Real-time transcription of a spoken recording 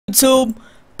YouTube,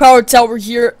 Power Tower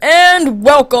here, and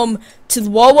welcome to the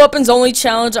Wall Weapons Only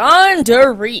Challenge on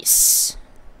Riese.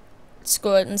 Let's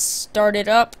go ahead and start it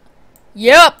up.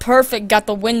 Yep, perfect. Got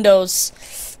the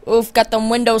windows. Oof, got them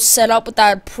windows set up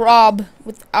without a problem.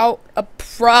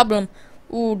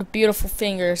 Ooh, the beautiful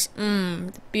fingers.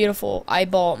 The beautiful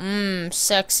eyeball.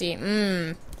 Sexy.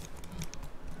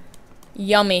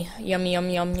 Yummy. Yum, yum,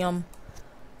 yum, yum.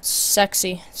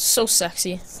 Sexy. So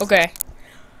sexy. Okay.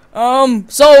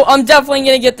 So I'm definitely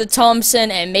gonna get the Thompson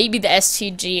and maybe the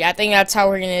STG. I think that's how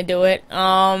we're gonna do it.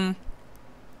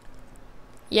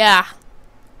 Yeah.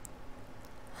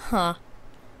 Huh.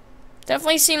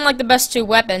 Definitely seem like the best two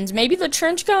weapons. Maybe the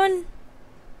trench gun?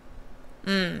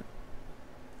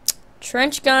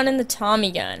 Trench gun and the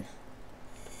Tommy gun.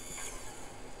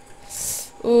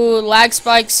 Ooh, lag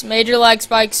spikes, major lag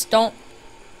spikes. Don't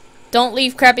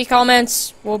leave crappy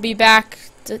comments. We'll be back.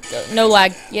 No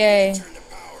lag. Yay.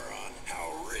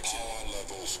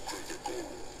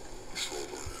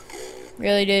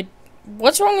 Really, dude.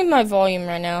 What's wrong with my volume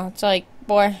right now? It's like,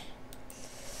 boy.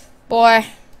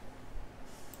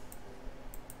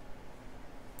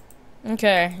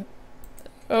 Okay.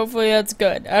 Hopefully that's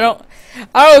good. I don't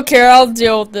care. I'll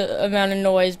deal with the amount of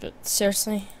noise, but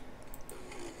seriously.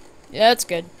 Yeah, that's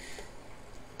good.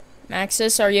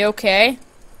 Maxis, are you okay?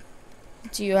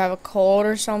 Do you have a cold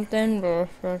or something?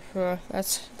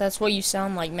 That's what you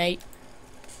sound like, mate.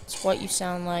 That's what you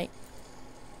sound like.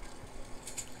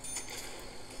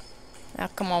 Ah,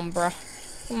 come on, bruh.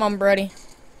 Come on, Brady.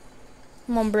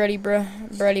 Come on, Brady,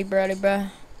 bruh. Brady,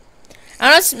 bruh. I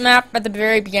know this map at the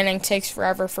very beginning takes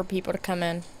forever for people to come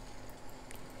in.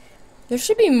 There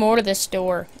should be more to this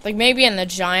door. Like, maybe in the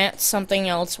giant, something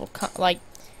else will come. Like,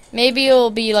 maybe it'll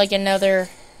be, like, another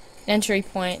entry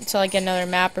point to, like, another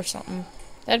map or something.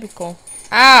 That'd be cool.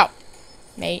 Ow!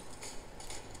 Mate.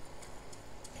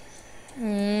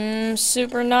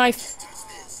 Super knife.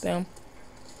 Boom.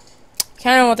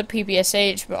 Kind of want the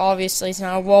PPSH, but obviously it's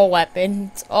not a wall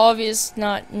weapon. It's obviously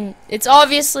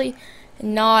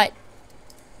not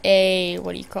a,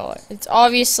 what do you call it? It's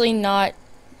obviously not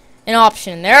an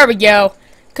option. There we go.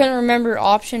 Couldn't remember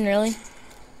option, really.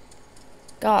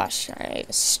 Gosh, I have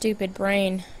a stupid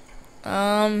brain.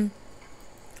 Yeah,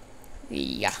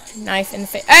 knife in the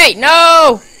face. Hey,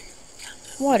 no!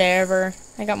 Whatever.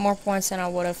 I got more points than I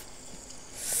would have.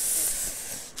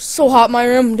 So hot in my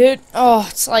room, dude. Oh,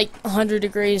 it's like 100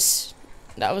 degrees.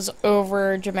 That was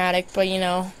over dramatic, but you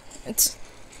know, it's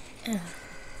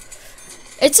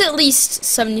at least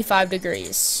 75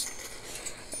 degrees.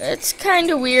 It's kind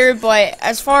of weird, but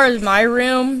as far as my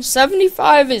room,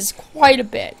 75 is quite a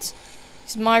bit.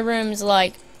 'Cause my room is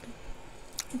like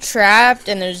trapped,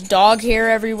 and there's dog hair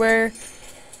everywhere.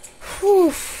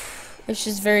 Whew. It's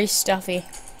just very stuffy.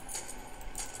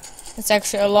 It's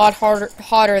actually a lot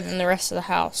hotter than the rest of the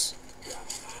house.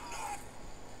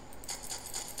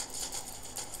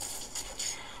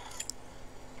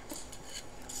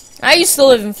 I used to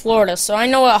live in Florida, so I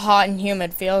know what hot and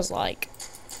humid feels like.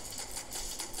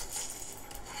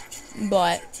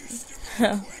 But,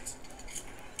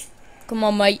 come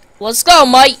on, mate. Let's go,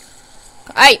 mate.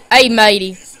 Hey,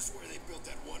 matey.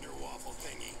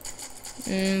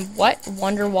 What?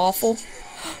 Wonder Waffle?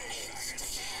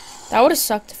 That would have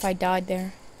sucked if I died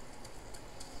there.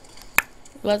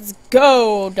 Let's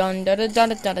go. Dun dun dun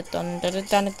dun dun dun dun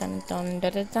dun dun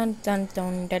dun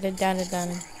dun dun dun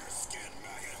dun.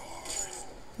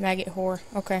 Maggot whore.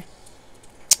 Okay.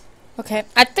 Okay.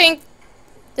 I think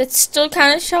it's still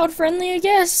kind of child friendly, I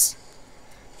guess.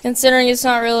 Considering it's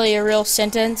not really a real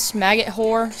sentence, maggot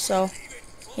whore. So,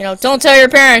 you know, don't tell your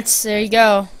parents. There you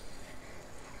go.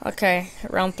 Okay,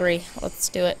 round 3. Let's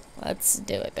do it. Let's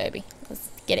do it, baby. Let's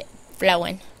get it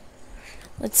flowing.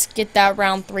 Let's get that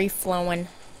round 3 flowing.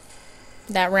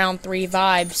 That round 3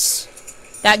 vibes.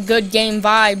 That good game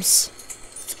vibes.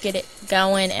 Let's get it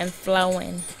going and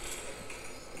flowing.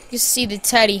 You see the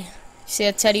teddy. You see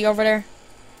that teddy over there?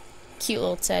 Cute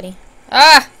little teddy.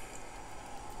 Ah!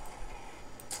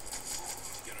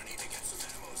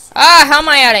 Ah, how am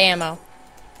I out of ammo?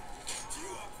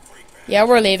 Yeah,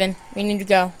 we're leaving. We need to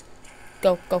go.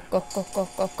 Go, go, go, go, go,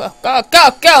 go, go, go,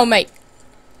 go, go, mate.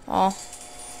 Aw.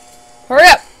 Hurry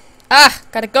up! Ah,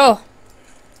 gotta go.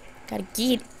 Gotta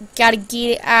get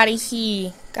it out of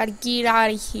here. Gotta get out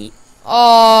of here.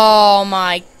 Oh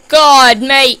my god,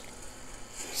 mate.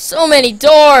 So many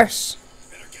doors.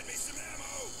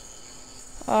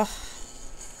 Oh.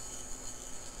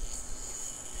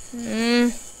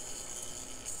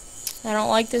 I don't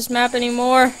like this map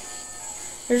anymore.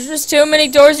 There's just too many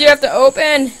doors you have to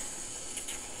open.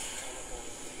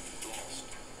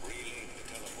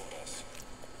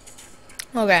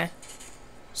 Okay.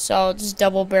 So just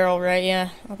double barrel, right? Yeah.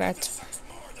 Okay.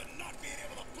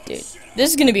 Dude,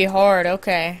 this is gonna be hard.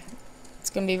 Okay.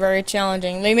 It's gonna be very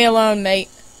challenging. Leave me alone, mate.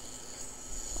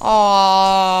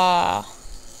 Aww.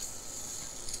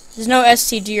 There's no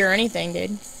STG or anything,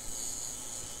 dude.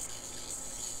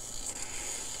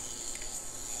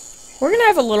 We're gonna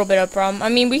have a little bit of a problem. I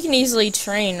mean, we can easily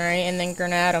train, right? And then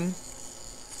grenade them.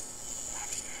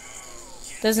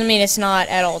 Doesn't mean it's not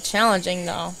at all challenging,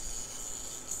 though.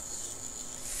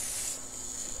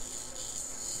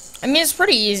 I mean, it's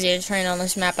pretty easy to train on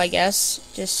this map, I guess.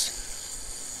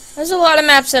 Just, there's a lot of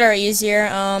maps that are easier.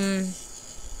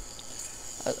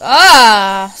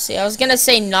 See, I was gonna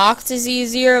say Noct is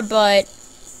easier, but,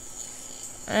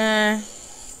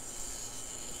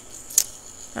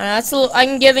 that's a little,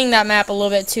 I'm giving that map a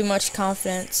little bit too much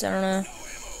confidence. I don't know.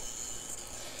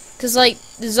 Cause like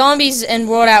the zombies in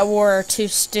World at War are too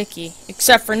sticky,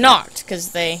 except for Noct,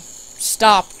 cause they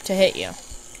stop to hit you,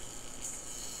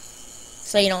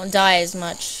 so you don't die as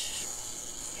much.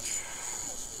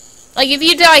 Like if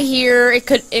you die here, it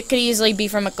could easily be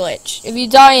from a glitch. If you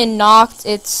die in Noct,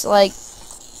 it's like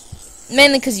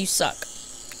mainly cause you suck,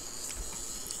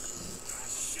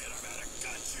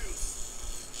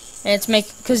 and it's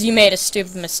cause you made a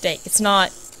stupid mistake. It's not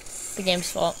the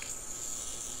game's fault.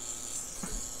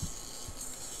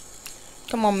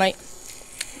 Come on, mate.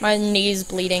 My knee's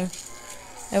bleeding.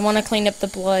 I want to clean up the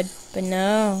blood, but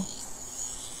no.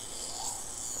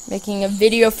 Making a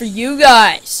video for you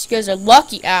guys. You guys are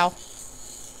lucky, ow.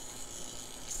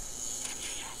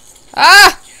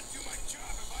 Ah!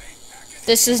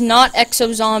 This is not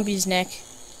exo zombies, Nick.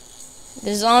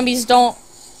 The zombies don't,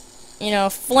 you know,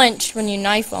 flinch when you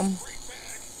knife them.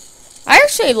 I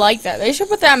actually like that. They should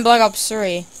put that in Black Ops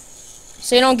 3.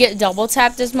 So you don't get double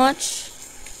tapped as much.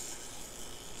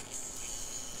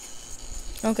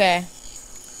 Okay.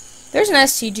 There's an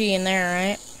STG in there,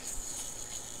 right?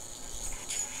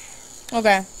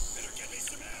 Okay.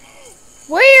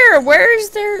 Where? Where is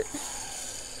there?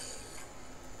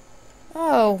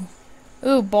 Oh.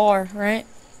 Ooh, bar, right?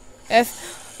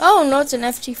 Oh, no, it's an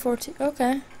FT14.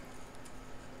 Okay.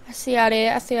 I see how it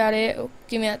is. I see how it is. Oh,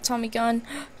 give me that Tommy gun.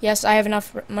 Yes, I have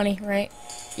enough money, right?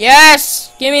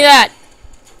 Yes! Give me that!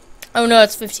 Oh, no,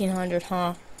 it's 1,500,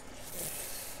 huh?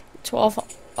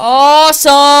 12.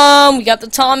 Awesome! We got the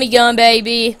Tommy gun,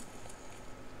 baby.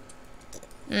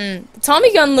 The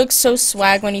Tommy gun looks so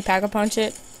swag when you pack-a-punch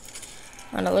it.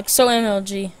 And it looks so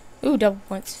MLG. Ooh, double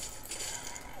points.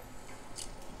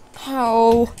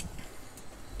 Ow.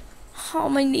 Oh,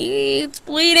 my knee. It's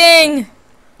bleeding.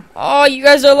 Oh, you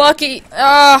guys are lucky.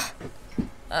 Oh.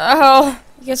 I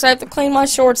guess I have to clean my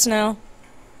shorts now.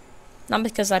 Not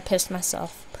because I pissed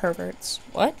myself. Perverts.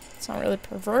 What? It's not really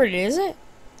perverted, is it?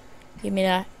 Give me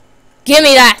that. Give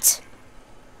me that!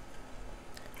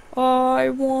 I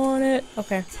want it.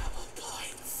 Okay.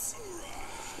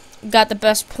 Got the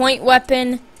best point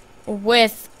weapon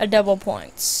with a double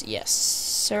points. Yes,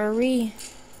 sirree.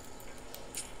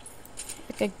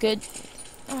 Like a good...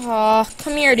 Aw,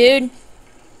 come here, dude.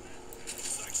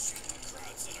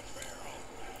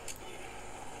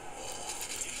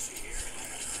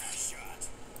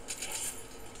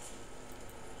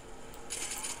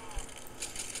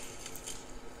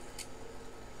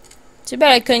 Too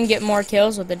bad I couldn't get more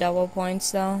kills with the double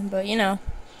points, though. But, you know.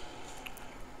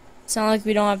 It's not like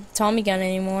we don't have the Tommy gun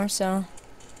anymore, so...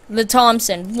 The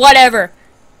Thompson. Whatever.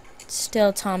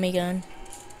 Still Tommy gun.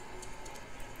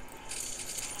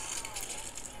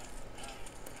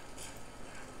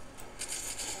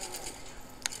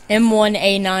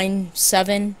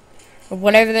 M1A97. Or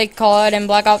whatever they call it in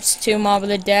Black Ops 2 Mob of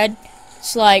the Dead.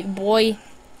 It's like, boy,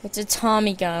 it's a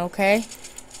Tommy gun, okay?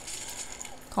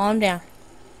 Calm down.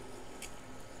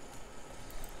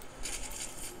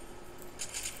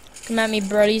 Come at me,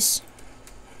 brodies.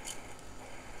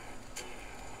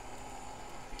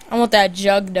 I want that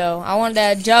jug, though. I want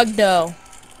that jug, though.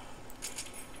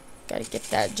 Gotta get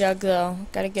that jug, though.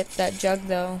 Gotta get that jug,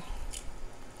 though.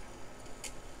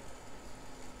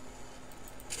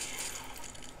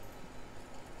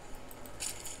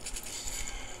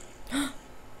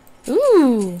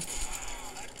 Ooh.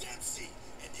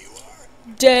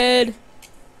 Dead.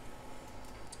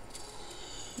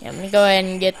 Yeah, I'm gonna go ahead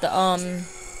and get the,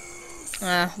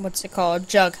 what's it called?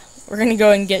 Jug. We're gonna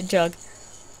go and get Jug.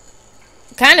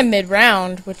 Kind of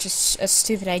mid-round, which is a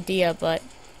stupid idea, but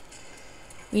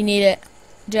we need it.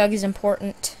 Jug is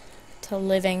important to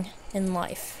living in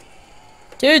life.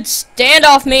 Dude, stand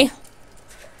off me!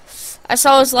 I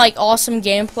saw this, like, awesome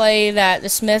gameplay that the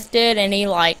Smith did, and he,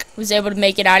 like, was able to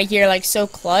make it out of here, like, so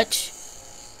clutch.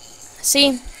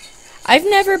 See? I've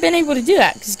never been able to do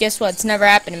that, because guess what? It's never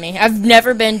happened to me. I've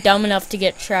never been dumb enough to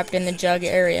get trapped in the jug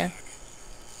area.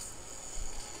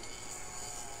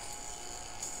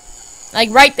 Like,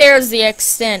 right there is the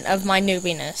extent of my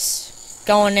noobiness.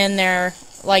 Going in there,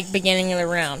 like, beginning of the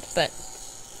round. But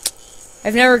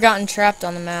I've never gotten trapped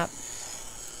on the map.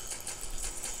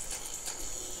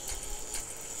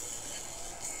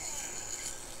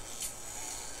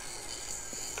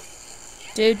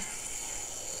 Dude.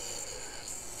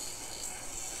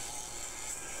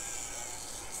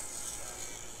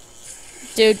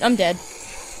 Dude, I'm dead.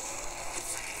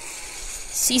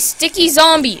 See, sticky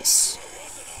zombies.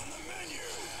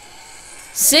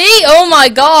 See? Oh my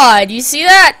god. You see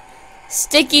that?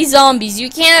 Sticky zombies. You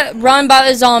can't run by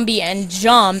the zombie and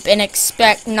jump and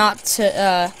expect not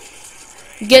to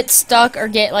get stuck or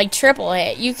get like triple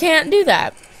hit. You can't do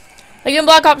that. Like in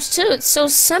Black Ops 2, it's so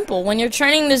simple. When you're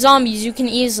training the zombies, you can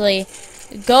easily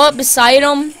go up beside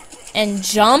them and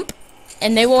jump,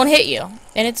 and they won't hit you.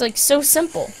 And it's like so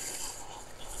simple.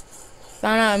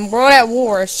 But in World at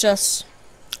War, it's a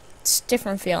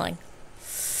different feeling.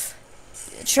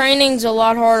 Training's a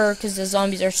lot harder because the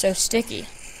zombies are so sticky.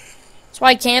 That's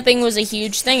why camping was a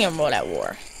huge thing in World at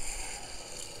War.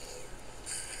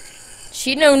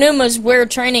 She no Numa's where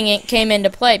training came into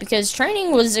play, because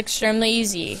training was extremely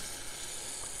easy.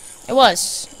 It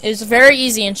was very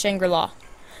easy in Shangri-La.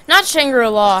 Not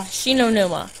Shangri-La, Shino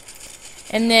Numa.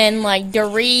 And then, like,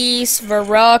 Riese,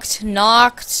 Verrucht,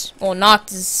 Noct. Well,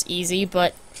 Noct is easy,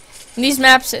 but in these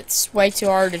maps, it's way too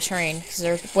hard to train, because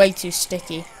they're way too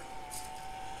sticky.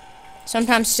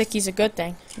 Sometimes sticky's a good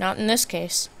thing. Not in this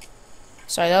case.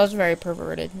 Sorry, that was very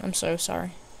perverted. I'm so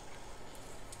sorry.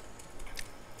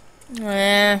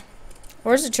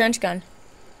 Where's the trench gun?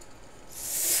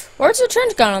 Where's the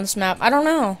trench gun on this map? I don't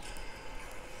know.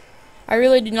 I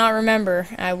really do not remember.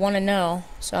 I want to know,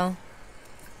 so.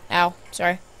 Ow,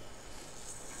 sorry.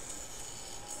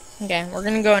 Okay, we're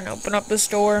gonna go and open up this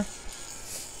door.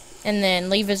 And then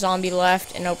leave a zombie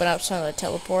left and open up some of the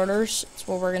teleporters. That's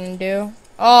what we're gonna do.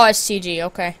 Oh, STG,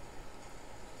 okay.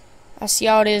 I see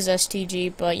how it is,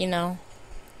 STG, but you know.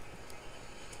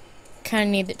 Kinda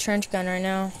need the trench gun right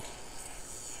now.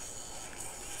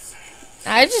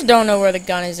 I just don't know where the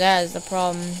gun is at, is the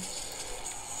problem.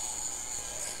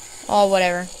 Oh,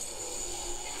 whatever.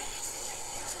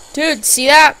 Dude, see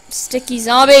that? Sticky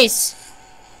zombies.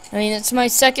 I mean, it's my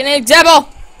second example.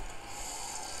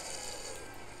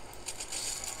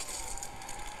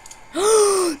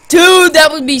 Dude, that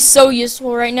would be so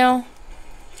useful right now.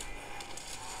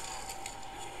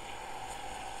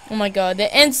 Oh my god, the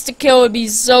insta-kill would be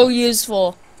so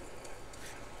useful.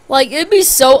 Like, it'd be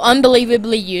so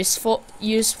unbelievably useful.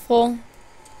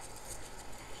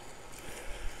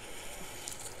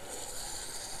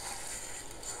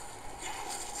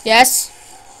 Yes.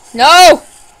 No!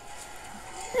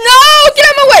 No! Get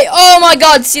out of my way! Oh my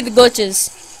god, see the glitches.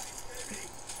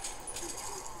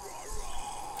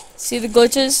 See the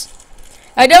glitches?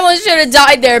 I definitely should have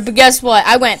died there, but guess what?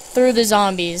 I went through the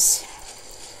zombies.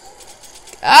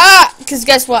 Ah! Because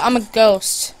guess what? I'm a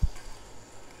ghost.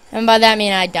 And by that I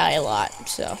mean I die a lot,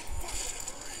 so.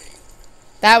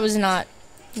 That was not,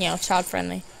 you know, child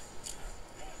friendly.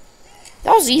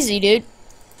 That was easy, dude.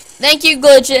 Thank you,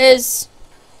 glitches.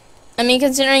 I mean,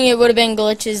 considering it would have been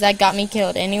glitches that got me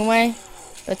killed anyway.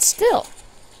 But still.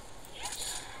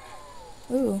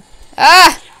 Ooh.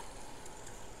 Ah!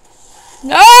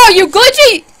 No, you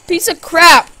glitchy piece of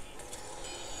crap.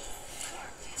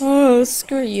 Oh,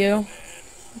 screw you.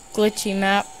 Glitchy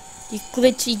map. You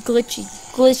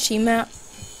glitchy map.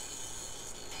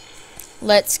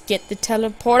 Let's get the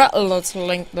teleporter. Let's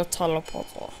link the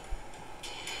teleporter.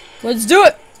 Let's do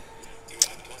it.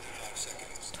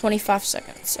 25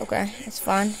 seconds. Okay, that's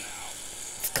fine.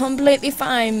 It's completely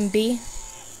fine, B.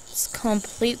 It's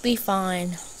completely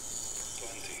fine.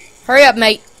 Hurry up,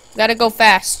 mate. Gotta go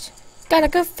fast. Gotta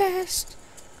go fast.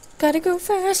 Gotta go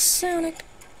fast, Sonic.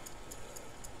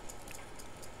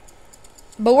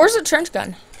 But where's the trench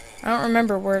gun? I don't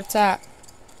remember where it's at.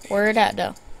 Where it at,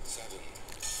 though?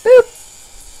 Boop.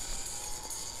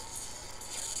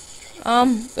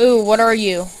 Ooh, what are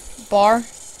you? Bar?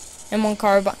 M1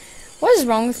 carbine. What is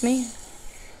wrong with me?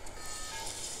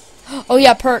 Oh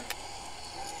yeah, perk.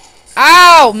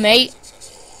 Ow, mate.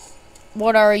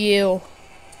 What are you?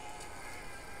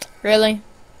 Really?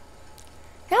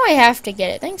 Now I have to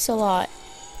get it. Thanks a lot.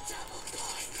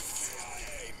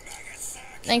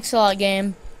 Thanks a lot,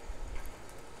 game.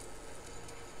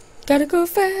 Gotta go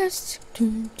fast.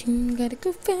 Gotta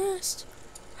go fast.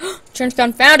 Trench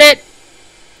gun, found it.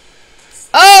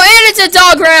 Oh, and it's a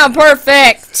dog round.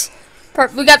 Perfect.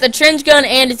 We got the trench gun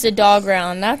and it's a dog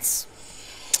round. That's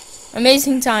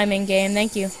Amazing timing, game.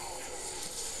 Thank you.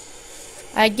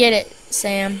 I get it,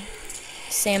 Sam.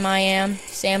 Sam I am.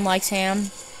 Sam likes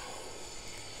ham.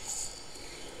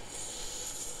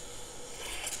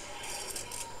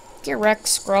 Get wrecked,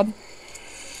 scrub.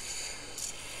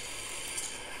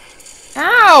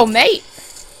 Ow, mate!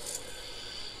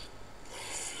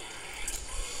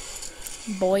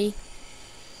 Boy.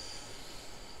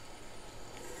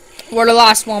 Where the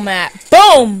last one at?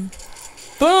 Boom!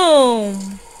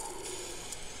 Boom!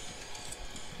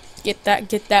 Get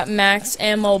that max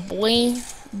ammo, boy.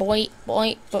 Boy,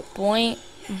 boy, but boy,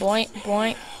 boy,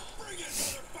 boy.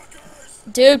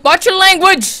 Dude, watch your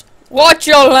language! Watch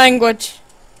your language!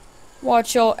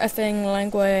 Watch your effing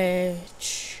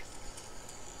language.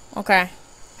 Okay. I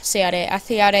see it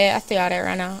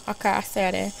right now. Okay, I see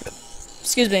it.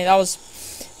 Excuse me, that was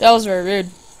very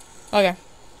rude. Okay.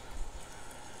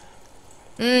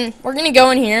 We're gonna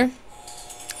go in here,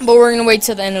 but we're gonna wait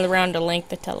till the end of the round to link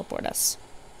to teleport us.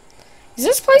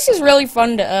 This place is really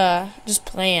fun to just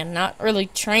play in, not really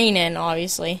train in,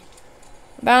 obviously.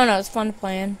 But I don't know, it's fun to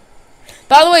play in.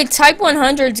 By the way, Type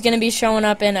 100 is gonna be showing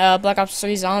up in Black Ops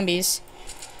 3 Zombies.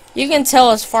 You can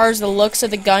tell as far as the looks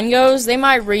of the gun goes, they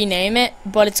might rename it,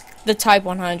 but it's the Type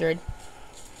 100.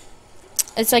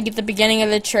 It's like at the beginning of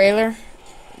the trailer,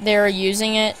 they were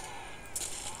using it.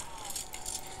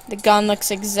 The gun looks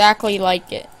exactly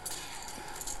like it,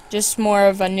 just more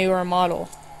of a newer model.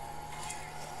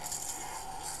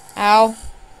 Ow.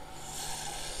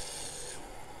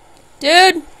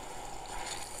 Dude!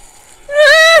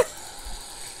 Ah!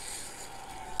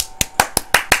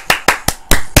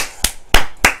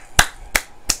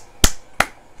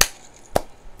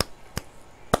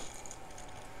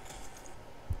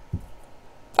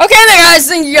 Okay then guys,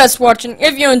 thank you guys for watching.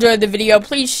 If you enjoyed the video,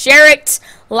 please share it,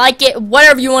 like it,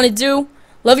 whatever you want to do.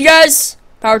 Love you guys.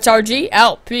 Power Tower G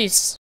out. Peace.